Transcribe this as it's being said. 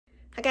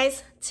Hi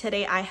guys,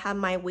 today I have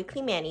my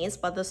weekly manis,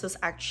 but this is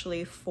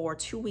actually for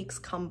 2 weeks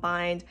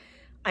combined.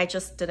 I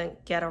just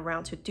didn't get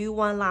around to do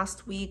one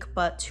last week,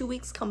 but 2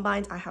 weeks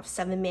combined, I have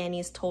 7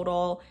 manis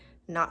total.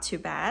 Not too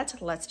bad.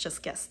 Let's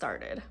just get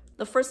started.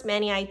 The first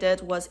mani I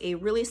did was a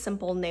really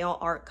simple nail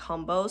art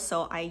combo.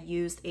 So I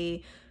used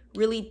a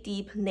really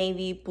deep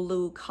navy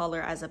blue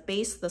color as a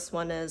base. This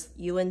one is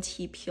UNT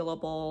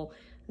peelable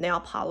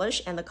nail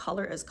polish and the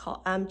color is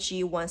called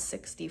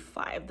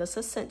MG165. This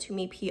is sent to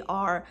me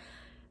PR.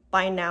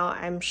 By now,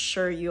 I'm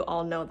sure you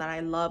all know that I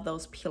love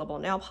those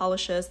peelable nail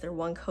polishes. They're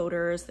one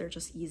coaters, they're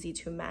just easy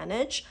to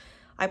manage.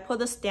 I put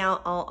this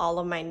down on all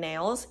of my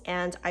nails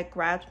and I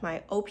grabbed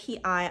my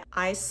OPI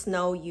I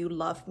Snow You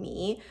Love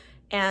Me.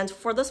 And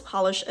for this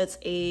polish, it's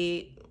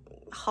a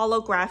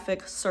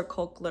holographic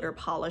circle glitter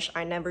polish.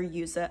 I never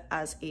use it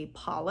as a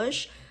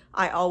polish.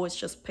 I always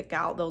just pick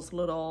out those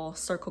little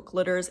circle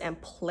glitters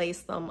and place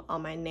them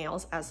on my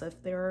nails as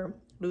if they're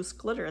loose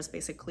glitters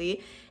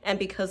basically. And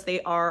because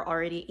they are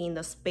already in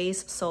the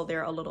space, so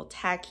they're a little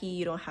tacky,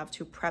 you don't have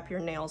to prep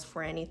your nails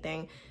for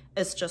anything.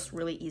 It's just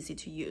really easy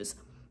to use.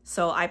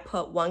 So I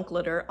put one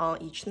glitter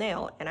on each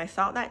nail and I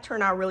thought that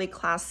turned out really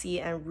classy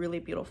and really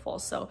beautiful.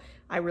 So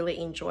I really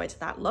enjoyed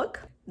that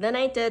look. Then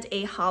I did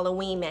a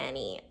Halloween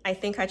mani. I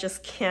think I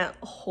just can't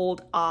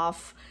hold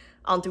off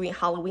on doing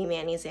Halloween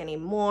manis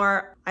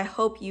anymore. I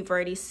hope you've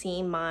already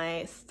seen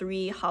my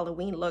 3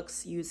 Halloween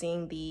looks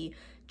using the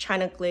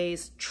China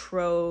Glaze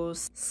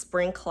Trose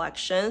Spring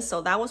Collection.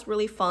 So that was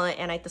really fun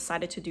and I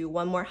decided to do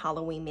one more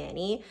Halloween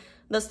mani.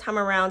 This time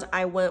around,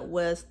 I went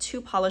with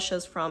 2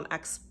 polishes from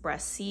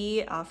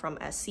Expressie, from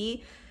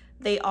Essie.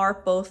 They are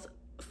both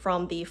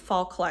from the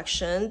fall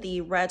collection.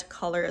 The red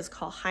color is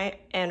called High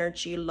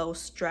Energy Low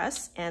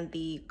Stress and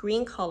the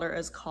green color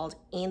is called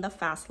In the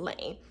Fast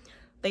Lane.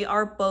 They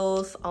are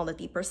both on the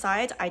deeper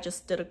side. I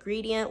just did a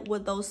gradient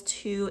with those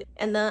 2.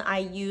 And then I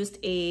used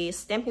a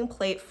stamping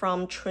plate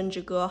from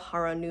Chunjiga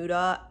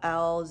Haranuda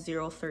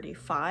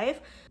L035.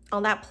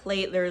 On that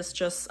plate, there's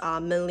just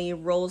mainly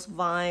rose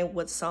vine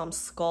with some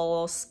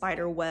skull,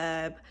 spider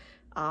web,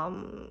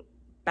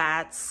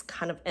 bats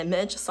kind of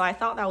image. So I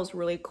thought that was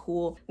really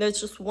cool.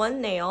 There's just one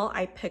nail.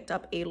 I picked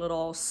up a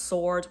little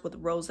sword with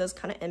roses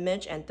kind of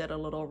image and did a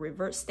little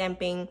reverse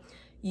stamping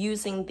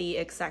using the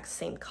exact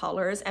same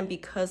colors. And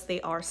because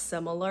they are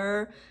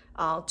similar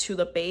to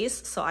the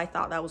base, so I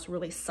thought that was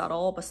really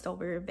subtle but still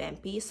very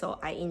vampy. So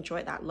I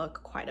enjoyed that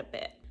look quite a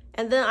bit.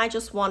 And then I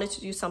just wanted to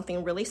do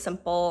something really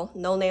simple,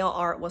 no nail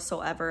art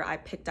whatsoever. I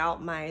picked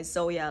out my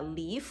Zoya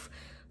leaf.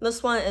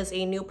 This one is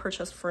a new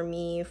purchase for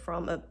me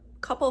from a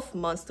couple of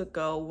months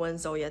ago when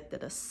Zoya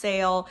did a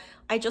sale.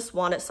 I just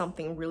wanted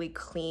something really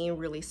clean,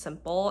 really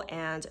simple,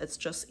 and it's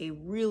just a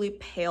really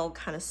pale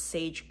kind of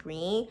sage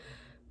green.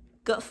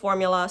 Good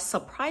formula,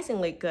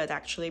 surprisingly good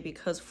actually,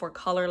 because for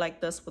color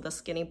like this with a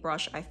skinny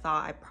brush, I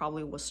thought I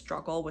probably would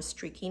struggle with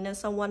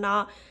streakiness and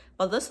whatnot,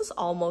 but this is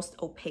almost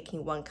opaque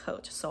in one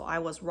coat. So I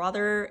was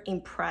rather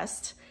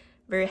impressed,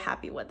 very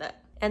happy with it.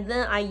 And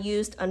then I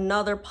used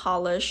another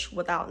polish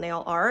without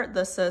nail art.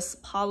 This is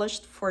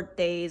Polished for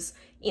Days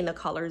in the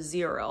color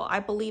 0. I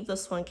believe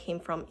this one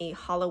came from a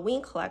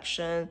Halloween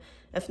collection.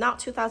 If not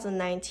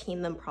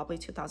 2019, then probably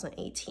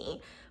 2018.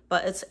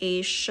 But it's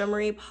a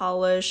shimmery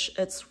polish.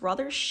 It's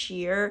rather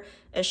sheer.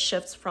 It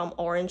shifts from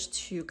orange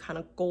to kind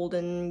of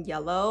golden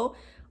yellow.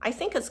 I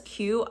think it's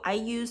cute. I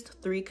used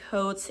 3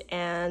 coats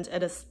and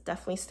it is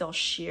definitely still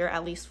sheer,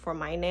 at least for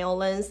my nail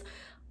length.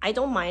 I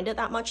don't mind it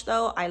that much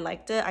though. I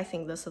liked it. I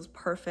think this is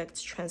perfect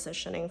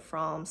transitioning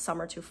from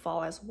summer to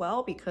fall as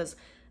well because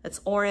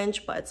it's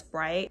orange, but it's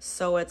bright.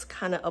 So it's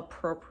kind of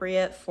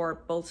appropriate for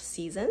both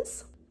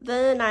seasons.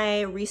 Then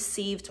I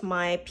received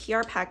my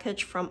PR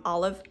package from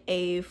Olive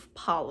Ave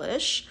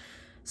Polish.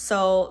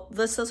 So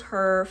this is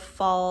her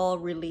fall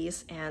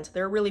release and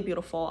they're really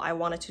beautiful. I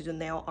wanted to do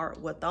nail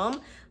art with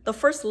them. The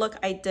first look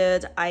I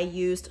did, I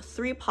used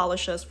 3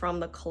 polishes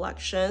from the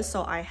collection.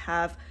 So I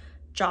have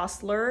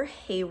Jostler,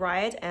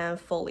 Hayride, and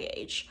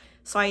Foliage.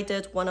 So I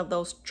did one of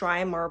those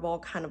dry marble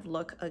kind of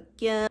look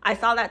again. I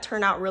thought that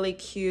turned out really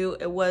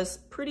cute. It was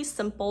pretty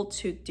simple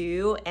to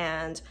do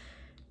and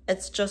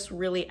it's just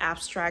really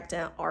abstract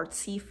and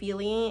artsy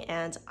feeling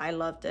and I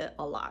loved it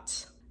a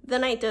lot.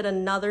 Then I did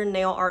another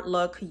nail art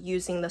look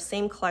using the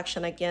same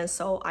collection again.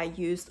 So I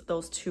used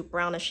those 2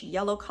 brownish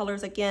yellow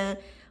colors again,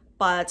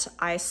 but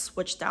I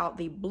switched out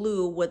the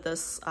blue with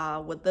this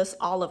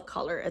olive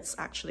color. It's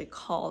actually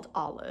called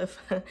olive.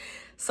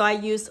 So I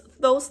used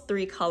those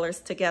 3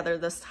 colors together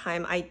this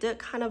time. I did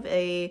kind of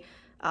a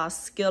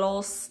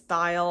Skittle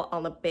style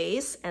on the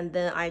base, and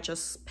then I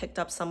just picked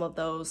up some of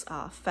those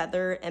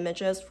feather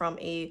images from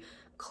a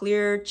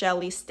clear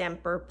jelly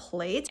stamper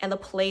plate, and the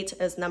plate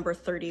is number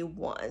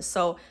 31.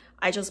 So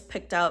I just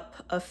picked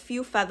up a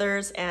few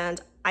feathers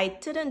and I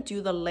didn't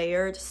do the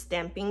layered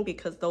stamping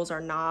because those are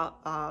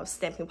not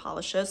stamping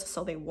polishes,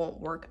 so they won't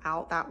work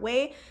out that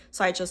way.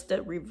 So I just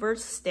did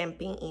reverse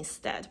stamping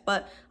instead.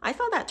 But I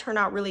thought that turned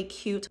out really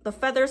cute. The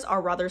feathers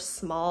are rather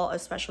small,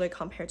 especially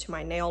compared to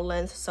my nail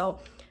length. So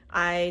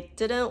I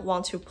didn't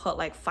want to put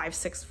like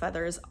 5-6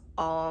 feathers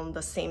on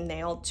the same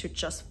nail to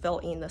just fill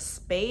in the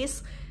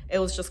space. It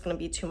was just gonna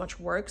be too much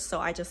work, so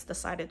I just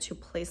decided to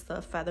place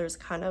the feathers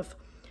kind of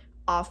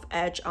off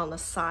edge on the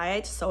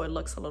side so it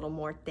looks a little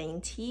more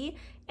dainty,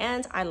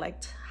 and I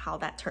liked how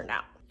that turned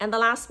out. And the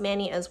last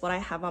mani is what I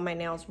have on my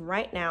nails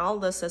right now.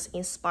 This is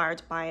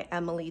inspired by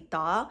Emily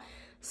Da.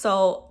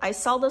 So I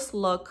saw this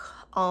look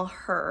on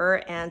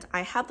her, and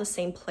I have the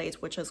same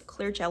plate, which is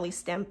Clear Jelly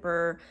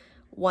Stamper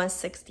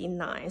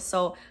 169.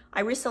 So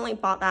I recently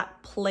bought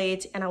that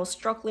plate, and I was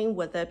struggling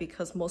with it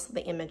because most of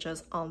the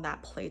images on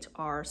that plate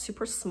are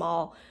super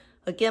small.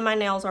 Again, my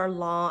nails are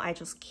long. I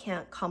just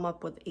can't come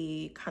up with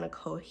a kind of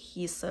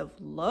cohesive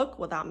look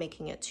without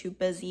making it too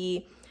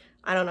busy.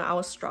 I don't know, I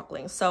was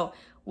struggling. So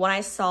when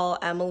I saw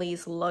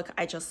Emily's look,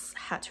 I just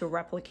had to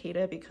replicate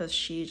it because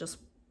she just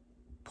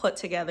put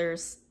together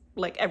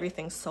like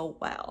everything so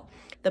well.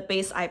 The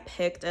base I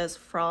picked is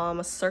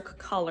from Cirque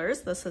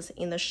Colors. This is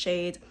in the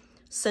shade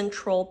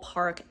Central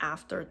Park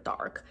After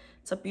Dark.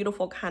 It's a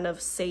beautiful kind of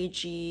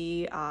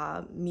sagey,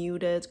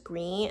 muted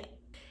green.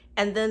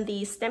 And then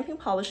the stamping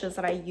polishes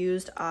that I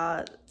used,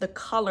 the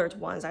colored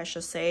ones, I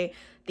should say,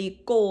 the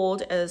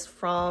gold is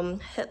from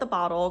Hit the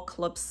Bottle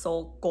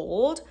Calypso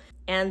Gold.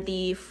 And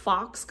the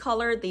fox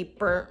color, the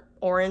burnt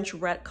orange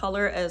red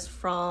color, is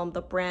from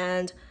the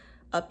brand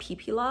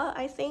Apipila,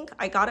 I think.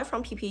 I got it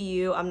from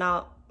PPU. I'm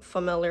not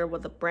familiar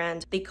with the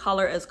brand. The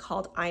color is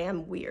called I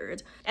Am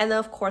Weird. And then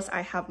of course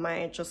I have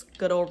my just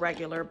good old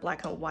regular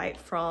black and white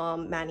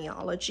from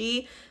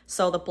Maniology.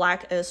 So the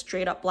black is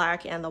straight up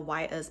black and the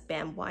white is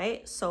band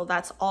white. So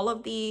that's all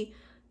of the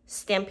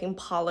stamping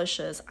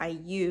polishes I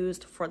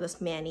used for this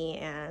mani,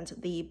 and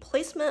the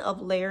placement of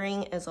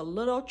layering is a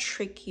little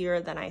trickier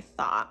than I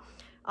thought,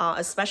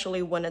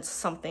 especially when it's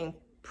something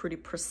pretty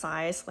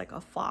precise like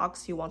a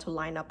fox. You want to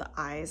line up the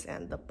eyes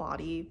and the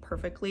body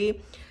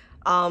perfectly.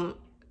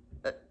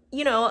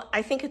 You know,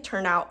 I think it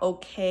turned out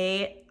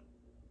okay.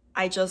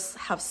 I just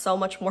have so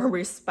much more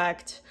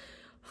respect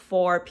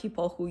for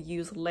people who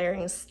use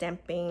layering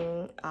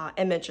stamping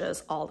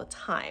images all the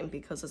time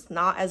because it's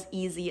not as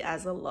easy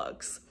as it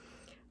looks.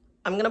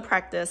 I'm gonna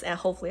practice and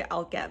hopefully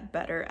I'll get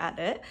better at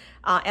it.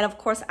 And of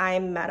course I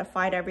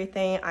mattified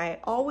everything. I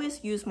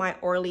always use my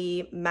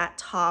Orly matte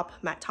top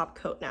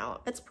coat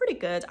now. It's pretty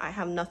good. I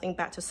have nothing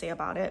bad to say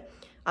about it.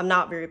 I'm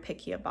not very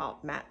picky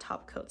about matte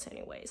top coats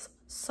anyways.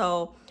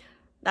 So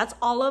that's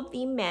all of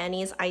the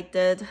manis I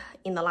did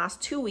in the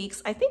last 2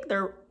 weeks. I think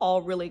they're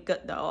all really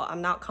good though.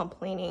 I'm not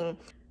complaining.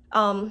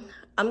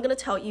 I'm gonna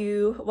tell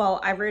you, well,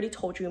 I've already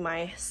told you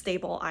my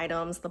staple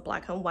items, the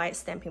black and white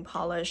stamping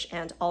polish,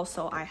 and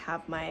also I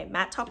have my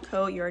matte top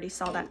coat. You already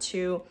saw that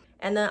too.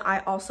 And then I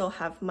also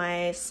have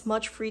my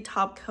smudge-free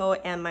top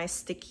coat and my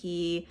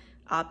sticky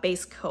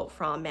base coat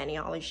from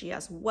Maniology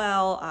as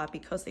well,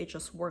 because they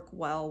just work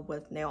well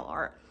with nail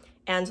art.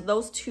 And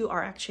those two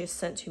are actually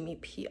sent to me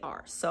PR.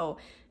 So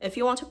if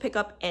you want to pick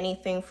up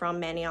anything from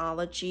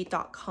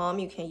Maniology.com,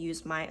 you can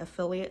use my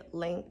affiliate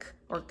link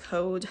or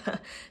code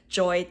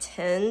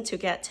JOY10 to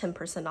get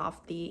 10%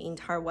 off the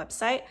entire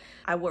website.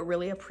 I would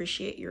really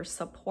appreciate your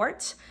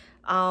support.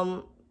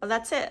 But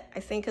that's it.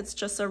 I think it's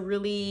just a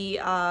really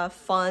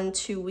fun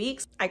 2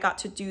 weeks. I got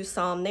to do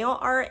some nail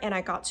art and I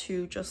got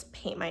to just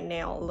paint my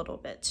nail a little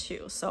bit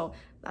too. So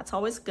that's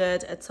always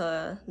good. It's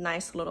a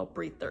nice little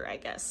breather, I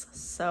guess.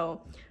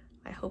 So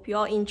I hope you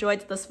all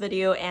enjoyed this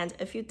video, and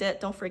if you did,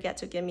 don't forget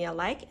to give me a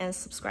like and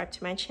subscribe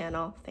to my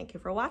channel. Thank you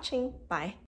for watching. Bye.